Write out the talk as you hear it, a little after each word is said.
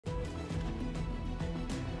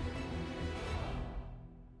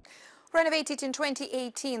Renovated in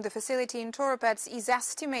 2018, the facility in Toropets is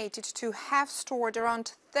estimated to have stored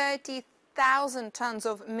around 30,000 tons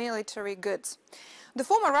of military goods. The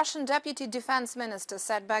former Russian deputy defense minister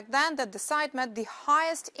said back then that the site met the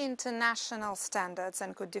highest international standards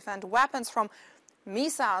and could defend weapons from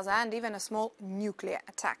missiles and even a small nuclear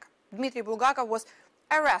attack. Dmitry Bulgakov was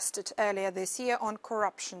arrested earlier this year on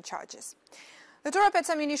corruption charges. The Toropets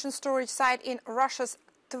ammunition storage site in Russia's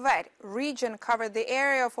Tver region covered the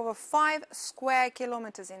area of over 5 square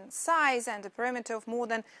kilometers in size and a perimeter of more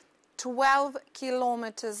than 12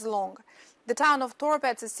 kilometers long. The town of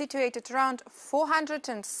Toropets is situated around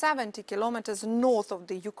 470 kilometers north of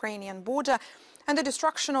the Ukrainian border, and the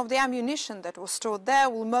destruction of the ammunition that was stored there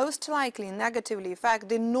will most likely negatively affect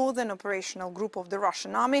the northern operational group of the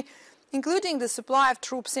Russian army, including the supply of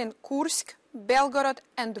troops in Kursk, Belgorod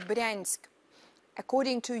and Bryansk.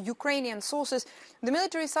 According to Ukrainian sources, the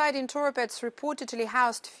military site in Toropets reportedly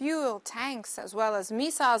housed fuel tanks as well as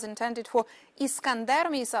missiles intended for Iskander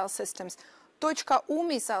missile systems, .U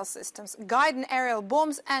missile systems, guided aerial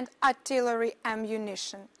bombs and artillery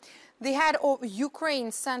ammunition. The head of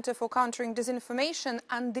Ukraine's Center for Countering Disinformation,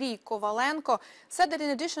 Andriy Kovalenko, said that in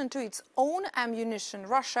addition to its own ammunition,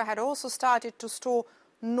 Russia had also started to store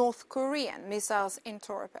North Korean missiles in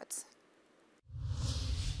Toropets.